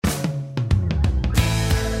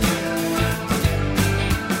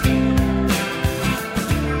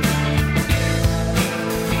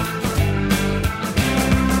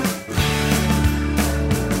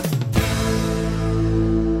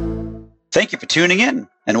Thank you for tuning in,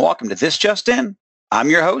 and welcome to This Just In. I'm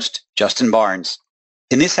your host, Justin Barnes.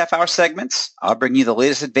 In these half-hour segments, I'll bring you the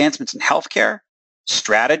latest advancements in healthcare,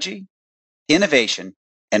 strategy, innovation,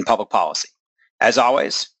 and public policy. As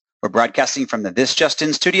always, we're broadcasting from the This Just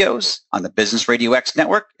In studios on the Business Radio X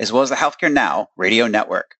network, as well as the Healthcare Now radio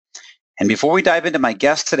network. And before we dive into my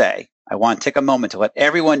guest today, I want to take a moment to let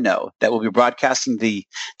everyone know that we'll be broadcasting the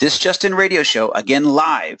This Just In radio show again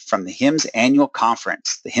live from the HIMSS annual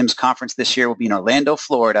conference. The HIMSS conference this year will be in Orlando,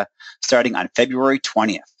 Florida, starting on February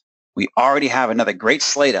 20th. We already have another great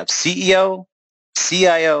slate of CEO,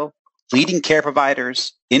 CIO, leading care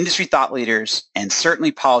providers, industry thought leaders, and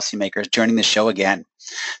certainly policymakers joining the show again.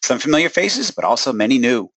 Some familiar faces, but also many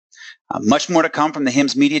new. Much more to come from the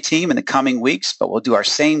HIMSS media team in the coming weeks, but we'll do our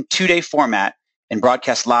same two-day format and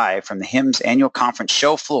broadcast live from the HIMSS annual conference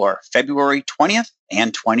show floor, February 20th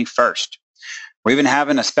and 21st. We're even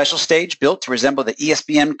having a special stage built to resemble the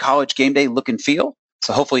ESPN College Game Day look and feel.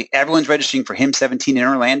 So hopefully everyone's registering for HIMSS 17 in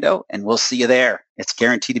Orlando, and we'll see you there. It's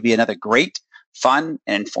guaranteed to be another great, fun,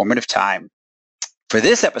 and informative time. For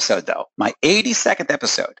this episode, though, my 82nd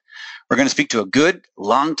episode, we're going to speak to a good,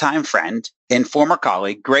 longtime friend and former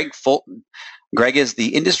colleague, Greg Fulton. Greg is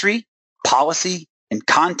the industry, policy, and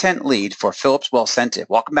content lead for Philips Wellcentive.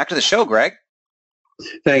 Welcome back to the show, Greg.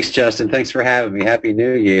 Thanks, Justin. Thanks for having me. Happy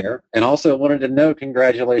New Year. And also wanted to note,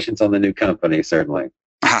 congratulations on the new company, certainly.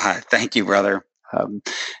 Thank you, brother.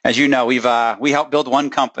 As you know, we helped build one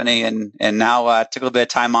company and now took a little bit of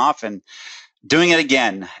time off and doing it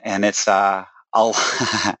again. And it's a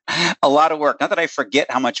lot of work. Not that I forget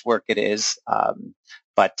how much work it is,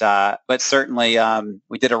 but certainly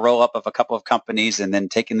we did a roll-up of a couple of companies and then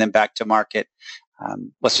taking them back to market.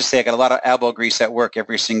 Let's just say I got a lot of elbow grease at work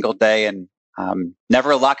every single day and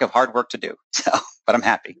never a lack of hard work to do. So, but I'm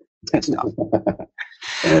happy.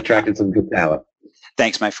 And attracted some good talent.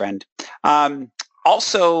 Thanks, my friend.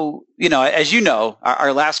 Also, as you know,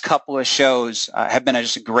 our last couple of shows have been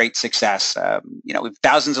just a great success. We've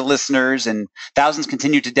thousands of listeners and thousands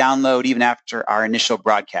continue to download even after our initial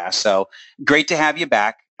broadcast. So great to have you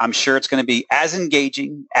back. I'm sure it's going to be as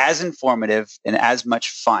engaging, as informative, and as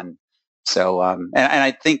much fun. So, and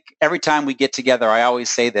I think every time we get together, I always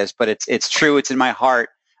say this, but it's true. It's in my heart.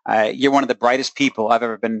 You're one of the brightest people I've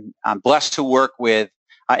ever been blessed to work with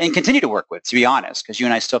and continue to work with, to be honest, because you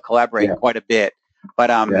and I still collaborate quite a bit.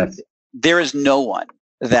 But yes. There is no one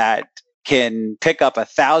that can pick up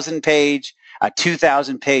 1,000-page, a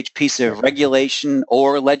 2,000-page piece of regulation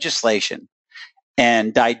or legislation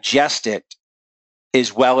and digest it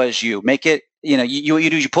as well as you. Make it,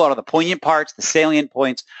 you pull out all the poignant parts, the salient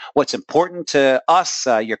points, what's important to us,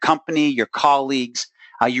 your company, your colleagues.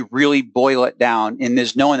 You really boil it down. And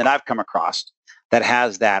there's no one that I've come across that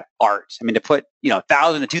has that art. I mean, to put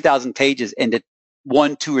 1,000 to 2,000 pages into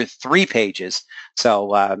 1, 2, or 3 pages.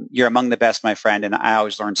 So you're among the best, my friend, and I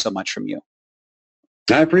always learn so much from you.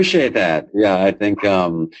 I appreciate that. Yeah, I think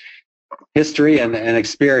history and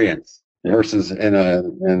experience versus in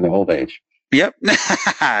the old age. Yep.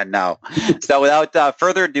 No. So without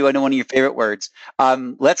further ado, I know one of your favorite words.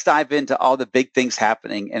 Let's dive into all the big things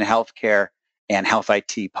happening in healthcare and health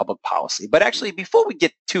IT public policy. But actually, before we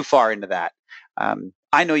get too far into that,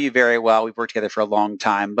 I know you very well. We've worked together for a long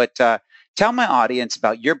time, but tell my audience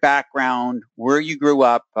about your background, where you grew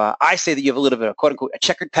up. I say that you have a little bit of quote unquote a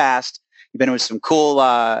checkered past. You've been with some cool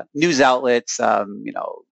news outlets,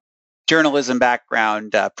 journalism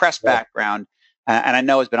background, press background, and I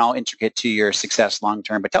know it's been all intricate to your success long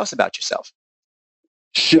term. But tell us about yourself.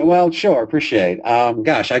 Sure. Appreciate.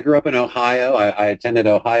 I grew up in Ohio. I attended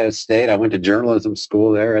Ohio State. I went to journalism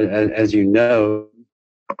school there, as you know,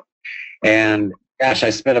 and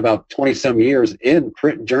I spent about 20 some years in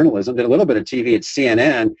print journalism, did a little bit of TV at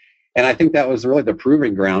CNN. And I think that was really the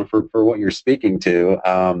proving ground for what you're speaking to.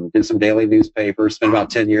 Did some daily newspapers, spent about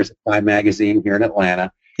 10 years at Time Magazine here in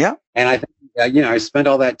Atlanta. Yeah. And I think, I spent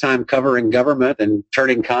all that time covering government and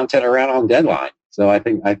turning content around on deadline. So I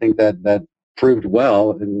think that proved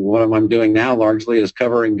well. And what I'm doing now largely is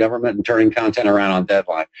covering government and turning content around on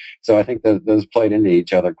deadline. So I think those played into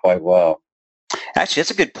each other quite well. Actually,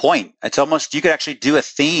 that's a good point. It's almost, you could actually do a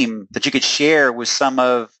theme that you could share with some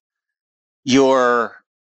of your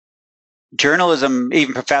journalism,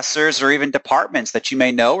 even professors or even departments that you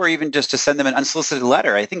may know, or even just to send them an unsolicited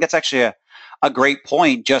letter. I think that's actually a great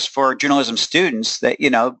point just for journalism students that,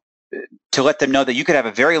 to let them know that you could have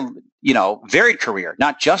a very, varied career,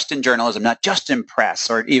 not just in journalism, not just in press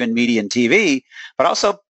or even media and TV, but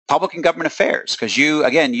also public and government affairs. Because you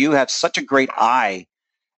have such a great eye.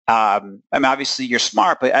 Obviously you're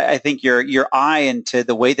smart, but I think your eye into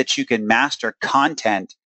the way that you can master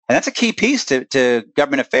content And that's a key piece to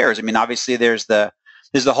government affairs. I mean, obviously there's the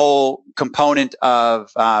whole component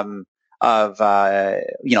of lobbying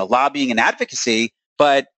and advocacy,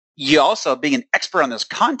 but you also being an expert on this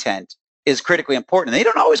content is critically important. And they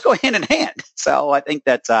don't always go hand in hand. So I think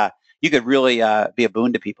that you could really be a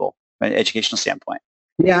boon to people from an educational standpoint.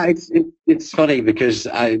 Yeah, it's funny because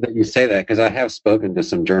that you say that, because I have spoken to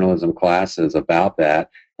some journalism classes about that,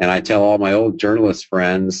 and I tell all my old journalist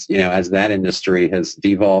friends, as that industry has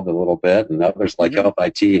devolved a little bit, and others like Health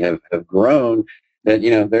IT have grown, that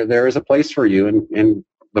there is a place for you in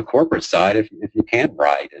the corporate side if you can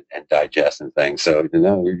write and digest and things. So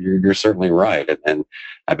you're certainly right, and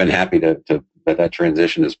I've been happy that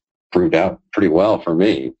transition has proved out pretty well for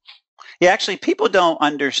me. Yeah, actually, people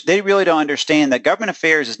they really don't understand that government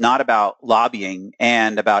affairs is not about lobbying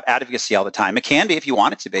and about advocacy all the time. It can be if you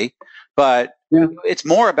want it to be, but it's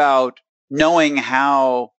more about knowing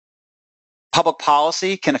how public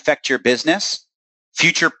policy can affect your business,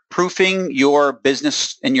 future-proofing your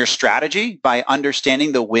business and your strategy by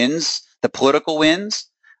understanding the wins, the political wins,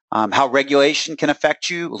 how regulation can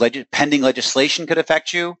affect you, pending legislation could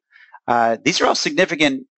affect you. These are all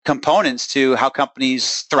significant components to how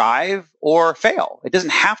companies thrive or fail. It doesn't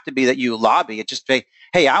have to be that you lobby. It just say,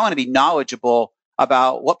 hey, I want to be knowledgeable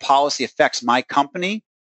about what policy affects my company,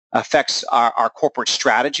 affects our corporate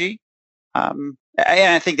strategy. And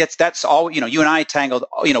I think that's all, you and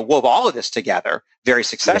I wove all of this together very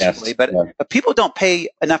successfully, yes. But people don't pay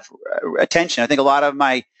enough attention. I think a lot of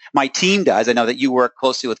my team does. I know that you work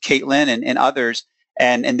closely with Caitlin and others.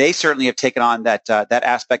 And they certainly have taken on that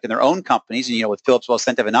aspect in their own companies, and with Philips,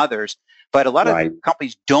 Wellcentive, and others. But a lot of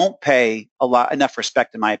companies don't pay enough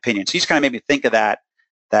respect, in my opinion. So you just kind of made me think of that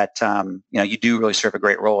you do really serve a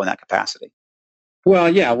great role in that capacity. Well,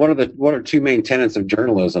 yeah, what are two main tenets of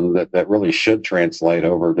journalism that really should translate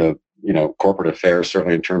over to corporate affairs,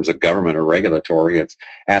 certainly in terms of government or regulatory? It's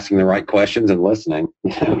asking the right questions and listening.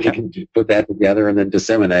 You can put that together and then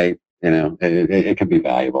disseminate. It can be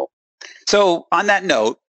valuable. So on that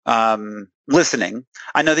note, listening,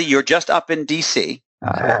 I know that you're just up in D.C.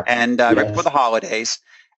 Right before the holidays,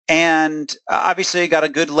 and obviously got a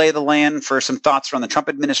good lay of the land for some thoughts around the Trump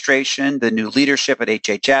administration, the new leadership at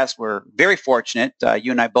HHS. We're very fortunate.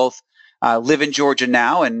 You and I both live in Georgia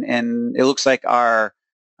now, and it looks like our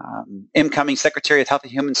incoming Secretary of Health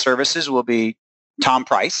and Human Services will be Tom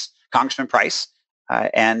Price, Congressman Price,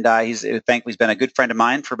 and he's thankfully been a good friend of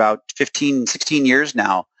mine for about 15, 16 years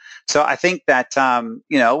now. So I think that,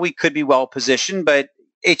 we could be well positioned, but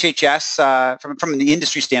HHS, from the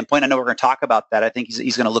industry standpoint, I know we're going to talk about that. I think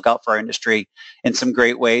he's going to look out for our industry in some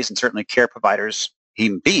great ways, and certainly care providers, he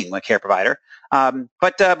being a care provider. But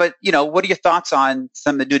what are your thoughts on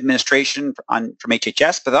some of the new administration from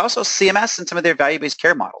HHS, but also CMS and some of their value-based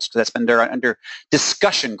care models? Because that's been under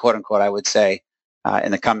discussion, quote unquote, I would say,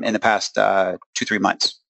 in the past 2-3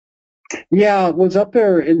 months. Yeah, was up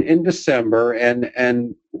there in December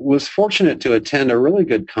and was fortunate to attend a really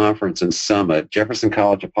good conference and summit. Jefferson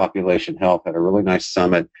College of Population Health had a really nice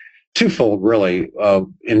summit, twofold really,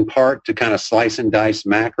 in part to kind of slice and dice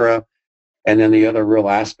macro, and then the other real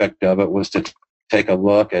aspect of it was to take a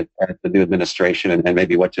look at the new administration and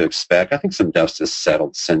maybe what to expect. I think some dust has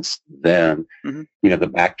settled since then. Mm-hmm. The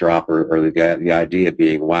backdrop or the idea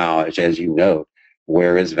being, wow, as you know,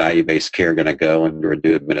 where is value-based care going to go under a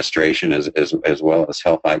new administration as well as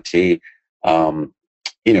Health IT?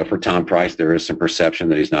 For Tom Price, there is some perception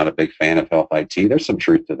that he's not a big fan of Health IT. There's some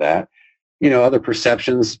truth to that. Other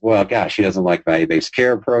perceptions, well, gosh, he doesn't like value-based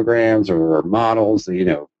care programs or models.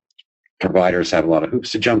 Providers have a lot of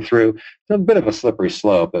hoops to jump through. It's a bit of a slippery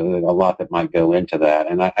slope, a lot that might go into that.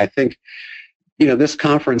 And I think, this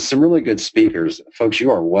conference, some really good speakers, folks you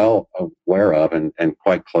are well aware of and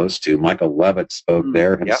quite close to. Michael Levitt spoke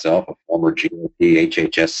there himself, a former GOP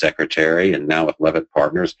HHS secretary, and now with Levitt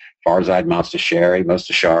Partners. Farzad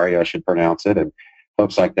Mostashari, I should pronounce it, and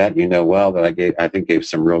folks like that, well, that I think gave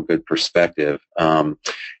some real good perspective. And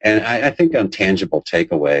I think on tangible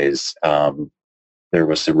takeaways, there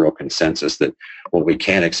was some real consensus that what we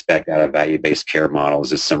can expect out of value-based care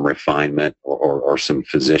models is some refinement or some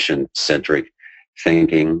physician-centric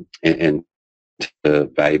thinking in the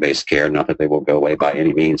value-based care. Not that they will go away by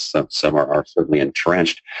any means. Some are certainly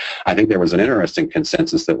entrenched. I think there was an interesting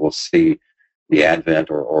consensus that we'll see the advent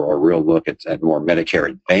or a real look at more Medicare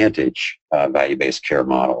Advantage value-based care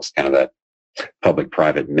models, kind of that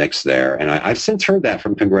public-private mix there. And I've since heard that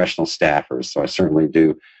from congressional staffers, so I certainly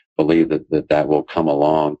do believe that will come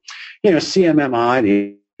along. CMMI,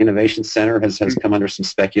 the Innovation Center has come under some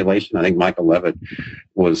speculation. I think Michael Levitt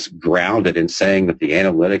was grounded in saying that the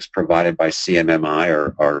analytics provided by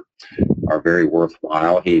CMMI are very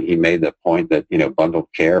worthwhile. He made the point that, bundled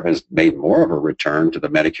care has made more of a return to the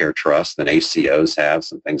Medicare trust than ACOs have,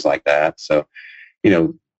 some things like that. So,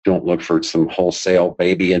 don't look for some wholesale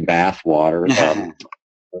baby and bath water,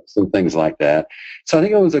 some things like that. So I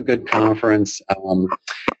think it was a good conference.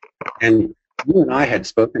 And you and I had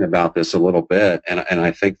spoken about this a little bit, and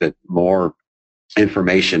I think that more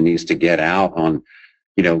information needs to get out on,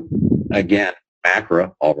 again,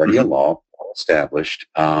 MACRA, already a law, established,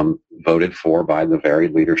 voted for by the very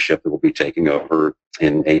leadership that will be taking over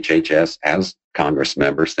in HHS as Congress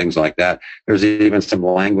members, things like that. There's even some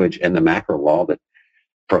language in the MACRA law that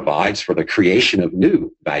provides for the creation of new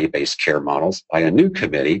value-based care models by a new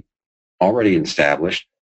committee already established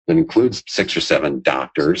that includes 6 or 7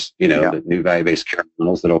 doctors, the new value-based care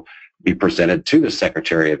models that'll be presented to the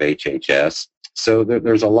Secretary of HHS. So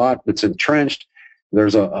there's a lot that's entrenched.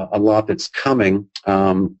 There's a lot that's coming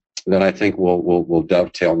that I think will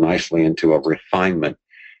dovetail nicely into a refinement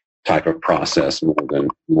type of process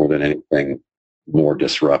more than anything more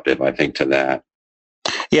disruptive, I think, to that.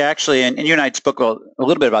 Yeah, actually, and you and I spoke a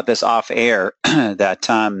little bit about this off air, that,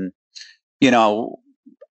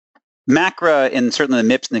 MACRA and certainly the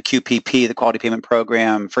MIPS and the QPP, the Quality Payment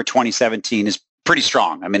Program for 2017 is pretty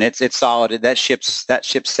strong. I mean, it's solid. That ship's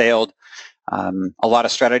sailed. A lot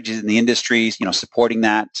of strategies in the industry, supporting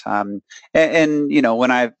that. And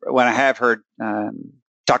when I have heard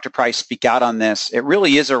Dr. Price speak out on this, it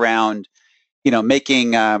really is around,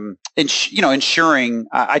 making, ensuring,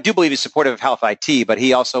 I do believe he's supportive of health IT, but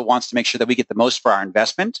he also wants to make sure that we get the most for our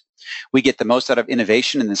investment. We get the most out of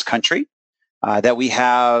innovation in this country, that we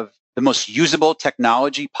have the most usable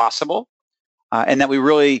technology possible, and that we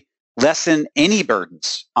really lessen any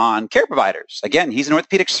burdens on care providers. Again, he's an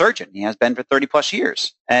orthopedic surgeon. He has been for 30 plus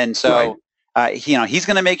years. And so, he's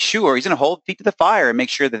going to make sure, he's going to hold feet to the fire and make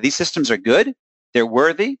sure that these systems are good, they're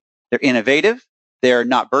worthy, they're innovative, they're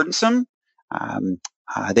not burdensome.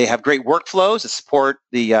 They have great workflows that support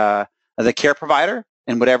the care provider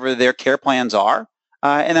and whatever their care plans are.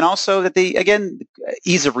 And then also that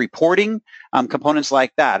ease of reporting, components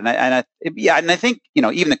like that. And I think,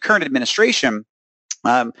 even the current administration,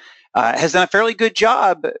 has done a fairly good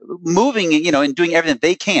job moving, and doing everything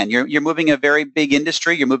they can. You're moving a very big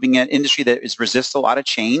industry. You're moving an industry that resists a lot of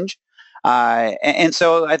change. And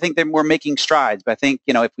so I think we're making strides. But I think,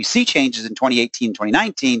 if we see changes in 2018,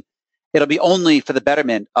 2019, it'll be only for the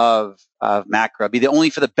betterment of MACRA, be only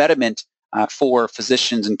for the betterment for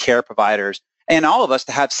physicians and care providers and all of us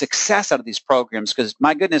to have success out of these programs. Because,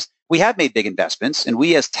 my goodness, we have made big investments, and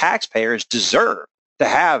we as taxpayers deserve to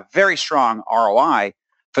have very strong ROI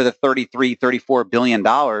for the $34 billion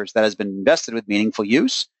that has been invested with meaningful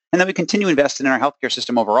use, and then we continue investing in our healthcare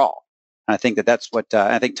system overall. And I think that's what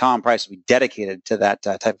I think Tom Price will be dedicated to, that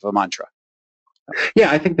type of a mantra.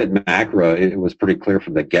 Yeah, I think that MACRA, it was pretty clear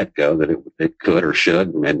from the get-go that it could or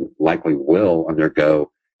should and likely will undergo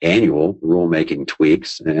annual rulemaking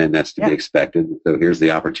tweaks, and that's to be expected. So here's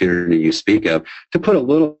the opportunity you speak of to put a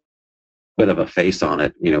little bit of a face on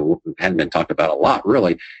it. Hadn't been talked about a lot,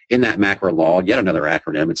 really, in that MACRA law. Yet another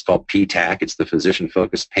acronym. It's called PTAC. It's the Physician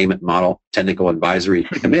Focused Payment Model Technical Advisory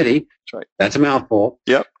Committee. That's right. That's a mouthful.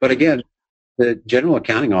 Yep. But again, the General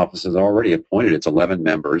Accounting Office has already appointed its 11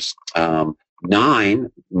 members.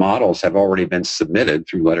 9 models have already been submitted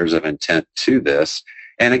through letters of intent to this.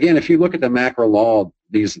 And again, if you look at the MACRA law,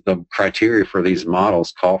 the criteria for these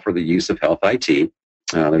models call for the use of health IT.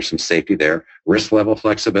 There's some safety there. Risk level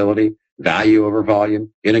flexibility, value over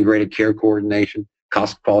volume, integrated care coordination,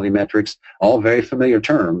 cost quality metrics, all very familiar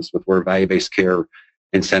terms with where value-based care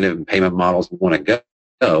incentive and payment models want to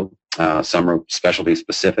go. Some are specialty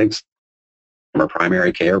specifics, some are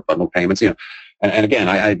primary care, bundled payments, And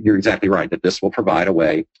again, you're exactly right that this will provide a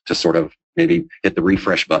way to sort of maybe hit the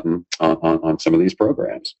refresh button on some of these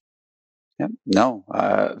programs. Yeah, no,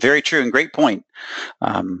 very true and great point.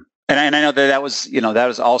 And I know that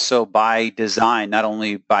was also by design, not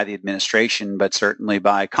only by the administration, but certainly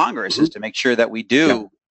by Congress, is to make sure that we do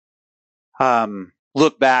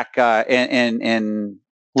look back and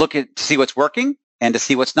look to see what's working and to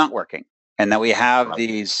see what's not working, and that we have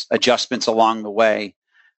these adjustments along the way.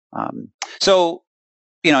 So,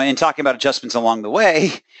 in talking about adjustments along the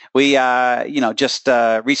way, we, just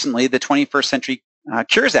recently the 21st Century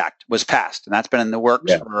Cures Act was passed, and that's been in the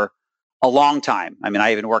works for a long time. I mean,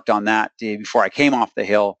 I even worked on that before I came off the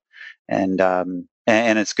Hill, and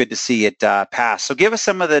it's good to see it pass. So give us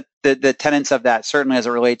some of the tenets of that, certainly as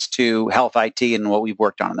it relates to health IT and what we've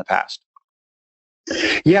worked on in the past.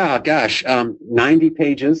 Yeah, gosh, 90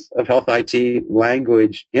 pages of health IT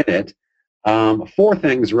language in it. Four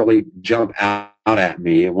things really jump out at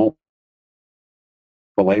me. It won't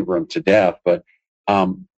belabor them to death, but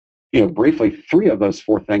um, briefly, three of those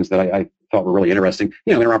four things that I thought were really interesting.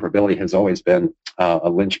 Interoperability has always been a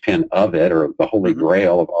linchpin of it, or the holy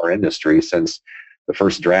grail of our industry since the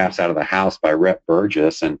first drafts out of the House by Rep.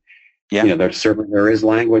 Burgess. And there is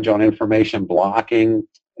language on information blocking.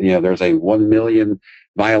 There's a 1 million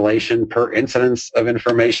violation per incidence of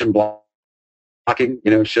information blocking.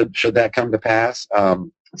 Should that come to pass.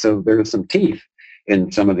 So there's some teeth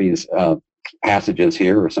in some of these passages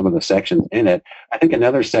here, or some of the sections in it. I think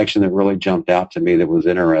another section that really jumped out to me that was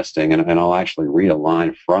interesting, and I'll actually read a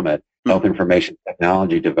line from it. Health information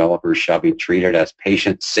technology developers shall be treated as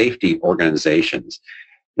patient safety organizations.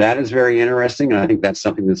 That is very interesting, and I think that's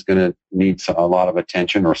something that's going to need a lot of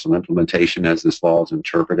attention or some implementation as this law is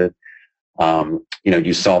interpreted.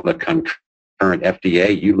 You saw the concurrent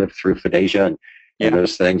FDA. You lived through FDASIA and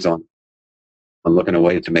those things on looking at a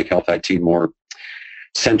way to make health IT more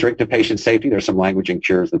centric to patient safety. There's some language in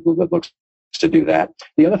Cures that looks to do that.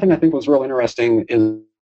 The other thing I think was real interesting is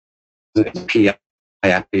the PI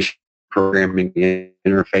application programming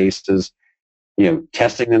interfaces,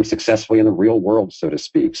 testing them successfully in the real world, so to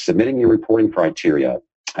speak, submitting your reporting criteria,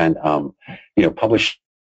 and publishing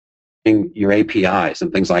your APIs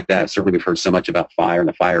and things like that. Certainly, we've heard so much about FHIR, and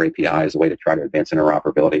the FHIR API is a way to try to advance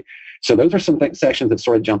interoperability. So those are some sections that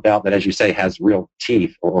sort of jumped out that, as you say, has real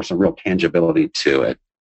teeth or some real tangibility to it.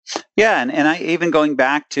 Yeah, and I even going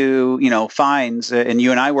back to fines, and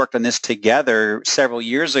you and I worked on this together several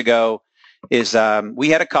years ago. Is we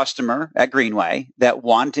had a customer at Greenway that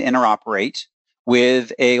wanted to interoperate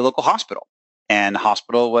with a local hospital, and the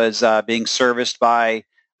hospital was being serviced by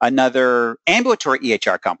another ambulatory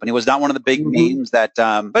EHR company. It was not one of the big names that,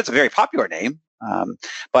 but it's a very popular name.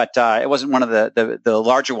 But it wasn't one of the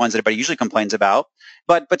larger ones that everybody usually complains about.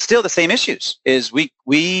 But still, the same issues is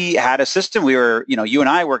we had a system. We were, you and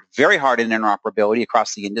I worked very hard in interoperability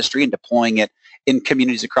across the industry and deploying it in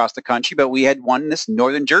communities across the country. But we had one in this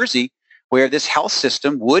northern Jersey where this health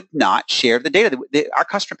system would not share the data. Our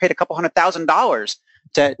customer paid a couple $100,000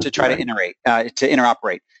 to try to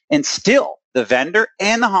interoperate, and still the vendor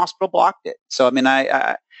and the hospital blocked it. So I mean,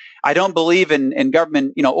 I don't believe in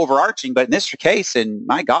government, overarching, but in this case, and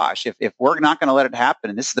my gosh, if we're not going to let it happen,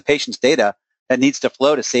 and this is the patient's data that needs to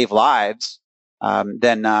flow to save lives,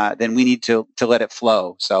 then we need to let it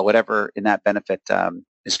flow. So whatever in that benefit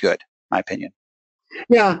is good, my opinion.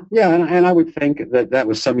 Yeah, and I would think that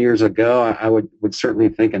was some years ago. I would certainly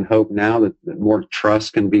think and hope now that more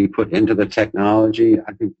trust can be put into the technology.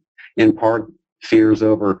 I think in part fears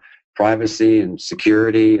over privacy and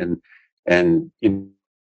security and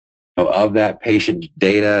of that patient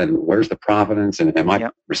data, and where's the provenance, and am I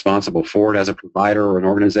responsible for it as a provider or an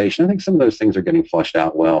organization? I think some of those things are getting flushed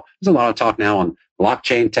out well. There's a lot of talk now on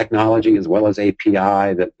blockchain technology as well as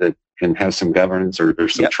API that can have some governance or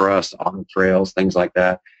some trust, audit trails, things like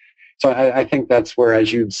that. So I think that's where,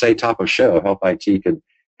 as you'd say, top of show, health IT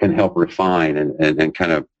can help refine and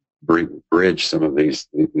kind of bridge some of these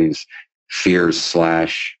fears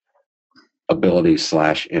 / abilities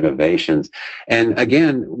 / innovations. And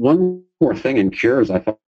again, one more thing in Cures I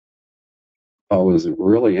thought was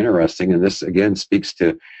really interesting, and this again speaks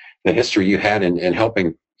to the history you had in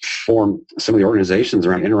helping form some of the organizations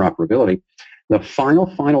around interoperability. The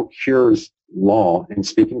final Cures law, in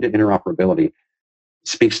speaking to interoperability,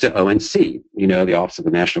 speaks to ONC, the Office of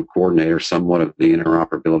the National Coordinator, somewhat of the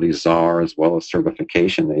interoperability czar, as well as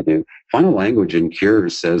certification they do. Final language in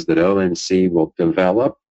Cures says that ONC will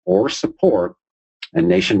develop or support a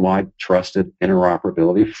nationwide trusted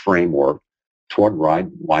interoperability framework toward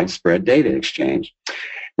widespread data exchange.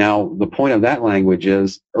 Now, the point of that language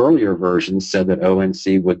is earlier versions said that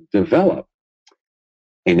ONC would develop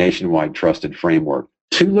a nationwide trusted framework.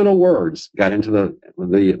 Two little words got into the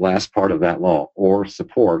last part of that law, or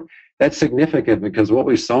support. That's significant because what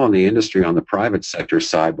we saw in the industry on the private sector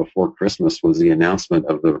side before Christmas was the announcement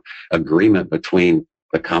of the agreement between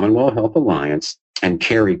the Commonwealth Health Alliance and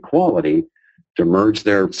Care Equality to merge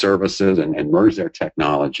their services and merge their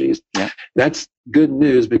technologies. Yeah. That's good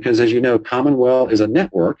news because, as you know, Commonwealth is a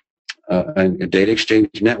network, a data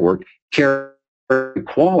exchange network. Care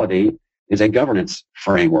Equality is a governance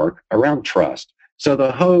framework around trust. So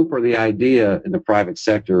the hope or the idea in the private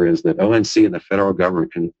sector is that ONC and the federal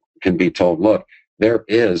government can be told, look, there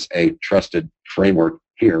is a trusted framework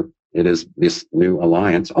here. It is this new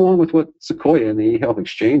alliance, along with what Sequoia and the eHealth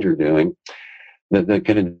Exchange are doing, that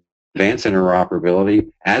can advance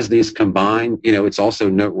interoperability. As these combine, it's also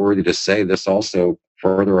noteworthy to say this also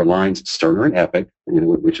further aligns Cerner and Epic,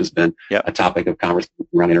 which has been a topic of conversation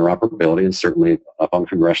around interoperability and certainly up on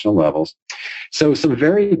congressional levels. So some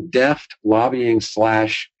very deft lobbying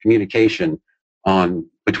 / communication on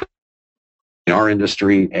between our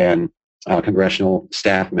industry and congressional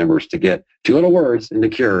staff members to get 2 little words into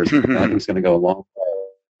cures. I think it's going to go a long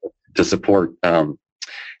way to support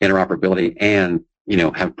interoperability and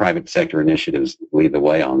have private sector initiatives lead the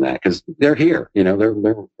way on that, because they're here. They're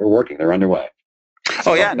working. They're underway.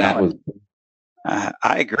 So I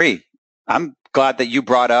agree. I'm glad that you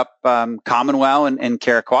brought up Commonwealth and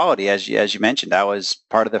Care Equality, as you mentioned. I was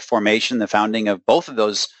part of the formation, the founding of both of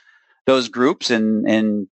those groups,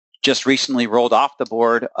 and just recently rolled off the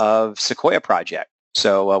board of Sequoia Project,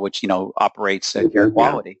 so which operates Care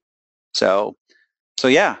Equality. So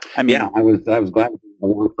yeah, I mean, I was glad to be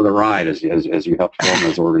along for the ride as you helped form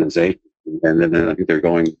those organizations, and then I think they're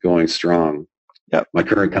going strong. Yep. My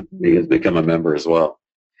current company has become a member as well.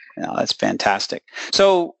 Yeah, that's fantastic.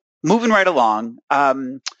 So moving right along,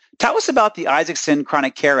 tell us about the Isaacson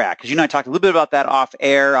Chronic Care Act, because you and I talked a little bit about that off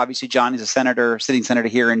air. Obviously, John is a sitting senator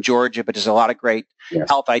here in Georgia, but there's a lot of great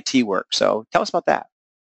health IT work. So tell us about that.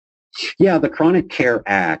 Yeah, the Chronic Care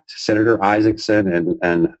Act, Senator Isaacson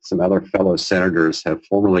and some other fellow senators have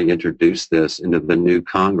formally introduced this into the new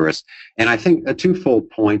Congress. And I think a twofold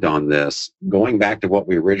point on this, going back to what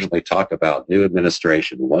we originally talked about, new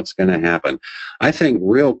administration, what's going to happen. I think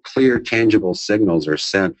real clear, tangible signals are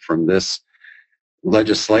sent from this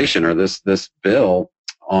legislation or this bill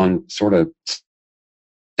on sort of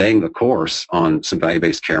staying the course on some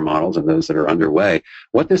value-based care models and those that are underway.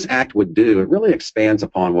 What this act would do, it really expands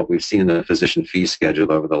upon what we've seen in the physician fee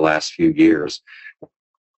schedule over the last few years,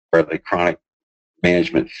 where the chronic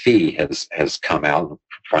management fee has come out,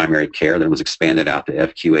 primary care, then was expanded out to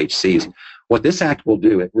FQHCs. What this act will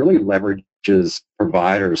do, it really leverages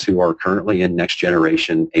providers who are currently in next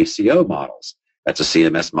generation ACO models. That's a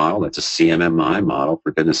CMS model, that's a CMMI model,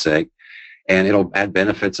 for goodness sake. And it'll add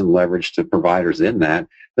benefits and leverage to providers in that.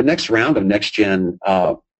 The next round of next-gen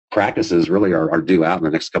practices really are due out in the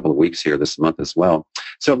next couple of weeks here this month as well.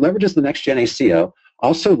 So it leverages the next-gen ACO,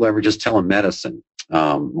 also leverages telemedicine,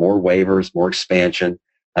 more waivers, more expansion.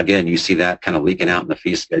 Again, you see that kind of leaking out in the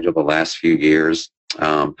fee schedule the last few years.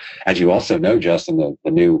 As you also know, Justin,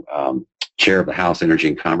 the new chair of the House Energy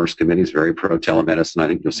and Commerce Committee is very pro-telemedicine. I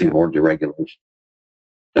think you'll see more deregulation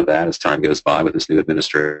of that as time goes by with this new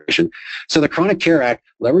administration. So the Chronic Care Act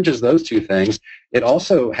leverages those two things. It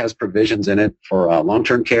also has provisions in it for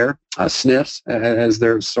long-term care, SNFs, as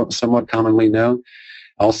they're somewhat commonly known.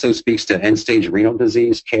 Also speaks to end-stage renal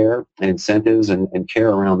disease care and incentives and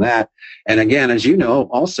care around that. And again, as you know,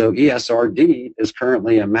 also ESRD is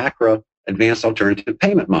currently a MACRA advanced alternative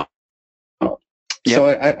payment model. Yep. So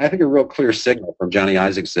I think a real clear signal from Johnny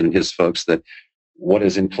Isaacson and his folks that what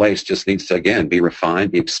is in place just needs to, again, be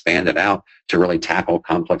refined, be expanded out to really tackle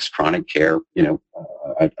complex chronic care,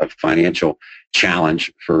 a financial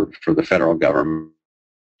challenge for the federal government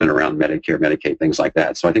around Medicare, Medicaid, things like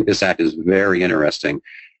that. So I think this act is very interesting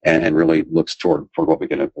and really looks toward what we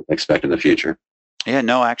can expect in the future. Yeah,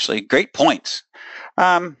 no, actually, great points.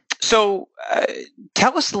 So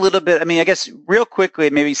tell us a little bit, I guess real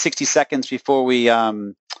quickly, maybe 60 seconds before we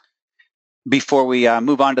move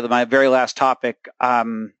on to my very last topic.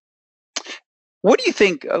 What do you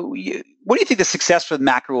think? What do you think the success for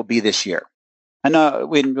MACRA will be this year? I know.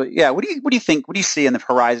 What do you think? What do you see in the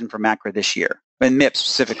horizon for MACRA this year, and MIPS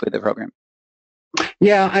specifically, the program?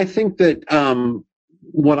 Yeah, I think that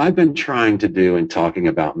what I've been trying to do in talking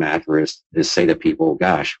about MACRA is say to people,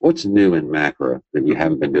 "Gosh, what's new in MACRA that you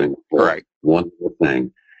haven't been doing before?" Right. One little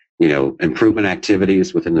thing, improvement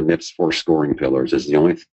activities within the MIPS 4 scoring pillars is the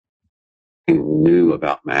only thing new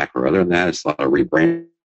about MACRA. Other than that, it's a lot of rebranding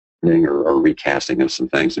or recasting of some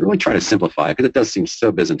things and really try to simplify it because it does seem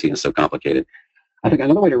so Byzantine and so complicated. I think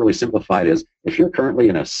another way to really simplify it is if you're currently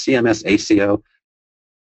in a CMS ACO,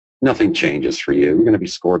 nothing changes for you. You're going to be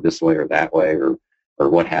scored this way or that way or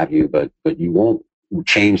what have you, but you won't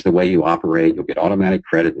change the way you operate. You'll get automatic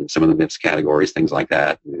credit in some of the MIPS categories, things like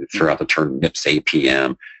that. Throughout the term MIPS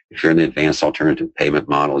APM. If you're in the advanced alternative payment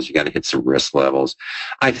models, you got to hit some risk levels.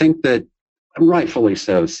 I think that rightfully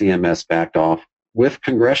so, CMS backed off with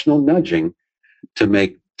congressional nudging to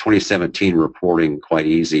make 2017 reporting quite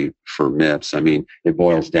easy for MIPS. It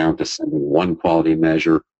boils down to sending one quality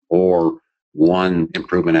measure or one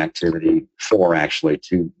improvement activity, 4 actually,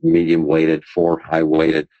 2 medium weighted, 4 high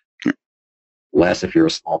weighted, less if you're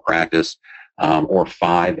a small practice, or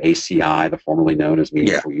 5 ACI, the formerly known as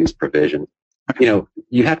meaningful use provision. You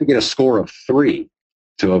have to get a score of 3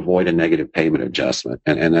 to avoid a negative payment adjustment,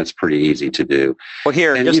 and that's pretty easy to do. Well,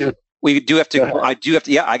 here, We do have to,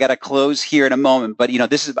 I got to close here in a moment, but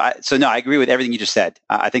I agree with everything you just said.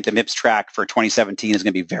 I think the MIPS track for 2017 is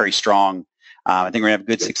going to be very strong. I think we're going to have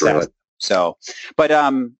good success. Really. So, but,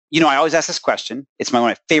 I always ask this question. It's one of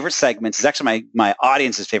my favorite segments. It's actually my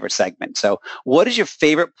audience's favorite segment. So what is your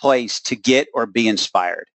favorite place to get or be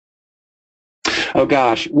inspired? Oh,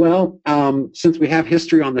 gosh. Well, since we have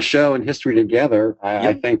history on the show and history together,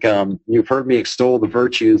 I think you've heard me extol the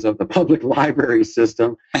virtues of the public library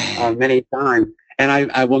system many times. And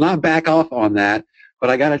I will not back off on that.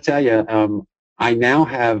 But I got to tell you, I now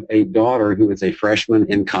have a daughter who is a freshman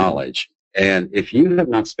in college. And if you have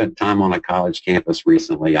not spent time on a college campus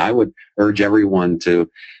recently, I would urge everyone to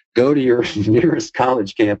go to your nearest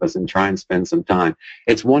college campus and try and spend some time.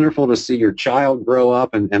 It's wonderful to see your child grow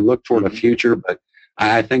up and look toward a future, but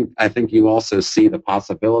I think you also see the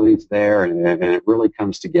possibilities there, and it really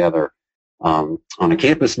comes together on a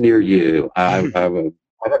campus near you. I haven't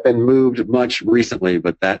been moved much recently,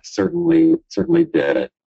 but that certainly did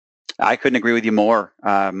it. I couldn't agree with you more.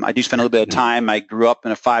 I do spend a little bit of time. I grew up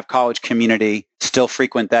in a 5-college community, still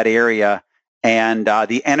frequent that area, and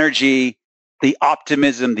the energy, the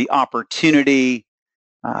optimism, the opportunity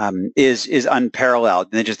is unparalleled.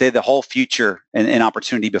 And they have the whole future and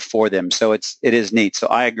opportunity before them. So it is neat. So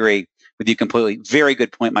I agree with you completely. Very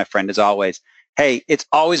good point, my friend, as always. Hey, it's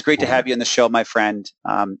always great to have you on the show, my friend.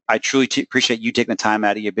 I truly appreciate you taking the time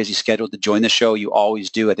out of your busy schedule to join the show. You always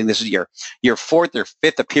do. I think this is your 4th or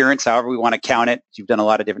 5th appearance, however we want to count it. You've done a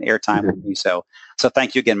lot of different airtime with me. So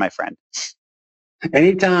thank you again, my friend.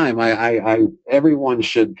 Anytime. Everyone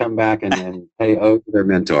should come back and pay ode to their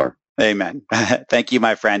mentor. Amen. Thank you,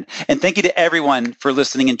 my friend. And thank you to everyone for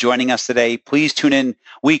listening and joining us today. Please tune in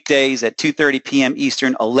weekdays at 2:30 p.m.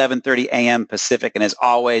 Eastern, 11:30 a.m. Pacific. And as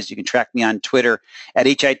always, you can track me on Twitter at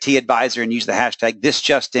HIT Advisor and use the hashtag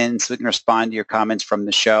 #ThisJustIn so we can respond to your comments from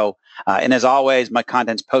the show. And as always, my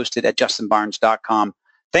content's posted at justinbarnes.com.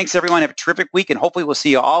 Thanks, everyone. Have a terrific week, and hopefully we'll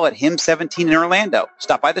see you all at HIM 17 in Orlando.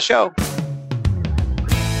 Stop by the show.